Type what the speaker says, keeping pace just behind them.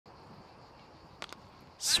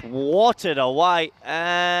swatted away,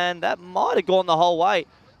 and that might have gone the whole way.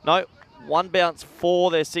 No, one bounce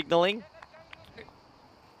for their signalling.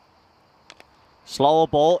 Slower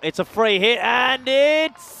ball, it's a free hit, and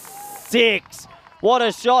it's 6. What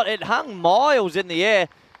a shot, it hung miles in the air.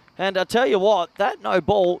 And I tell you what, that no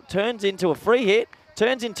ball turns into a free hit,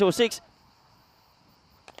 turns into a 6.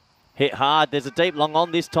 Hit hard, there's a deep long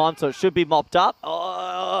on this time, so it should be mopped up.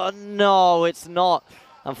 Oh, no, it's not.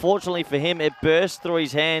 Unfortunately for him, it burst through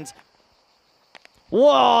his hands.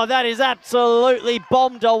 Whoa, that is absolutely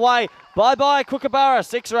bombed away. Bye-bye, Kookaburra,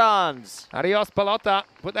 6 runs. Adios, pelota.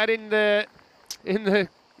 Put that in the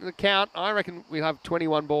count. I reckon we'll have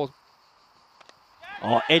 21 balls.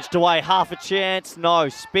 Oh, edged away, half a chance. No,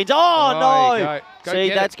 spins. Oh, no. Go See,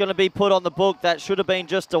 that's going to be put on the book. That should have been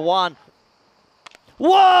just a 1.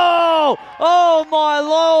 Whoa! Oh, my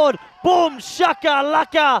Lord. Boom, shaka,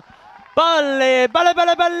 laka. Balle, balle,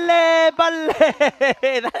 balle, balle, balle.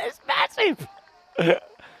 That is massive.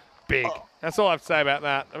 Big. That's all I have to say about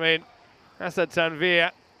that. I mean, Asad A.Tanveer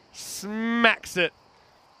smacks it.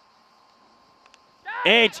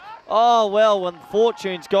 Edge. Oh, well, when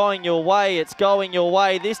fortune's going your way, it's going your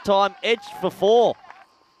way. This time, edged for 4.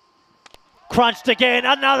 Crunched again,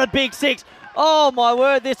 another big 6. Oh, my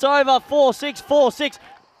word, this over. 4-6, 4-6.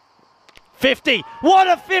 50. What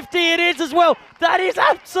a 50 it is as well. That is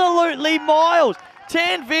absolutely miles.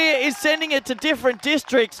 A.Tanveer is sending it to different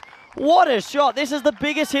districts. What a shot. This is the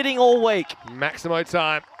biggest hitting all week. Maximo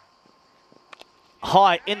time.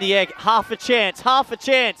 High in the egg. Half a chance. Half a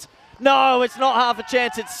chance. No, it's not half a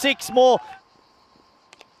chance. It's 6 more.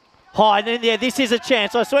 High in the air. This is a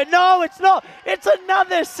chance, I swear. No, it's not. It's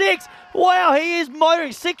another 6. Wow, he is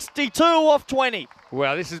motoring 62 off 20.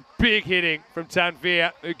 Well, this is big hitting from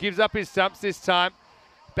A.Tanveer, who gives up his stumps this time.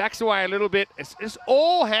 Backs away a little bit. It's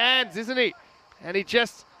all hands, isn't he? And he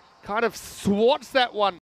just kind of swats that one.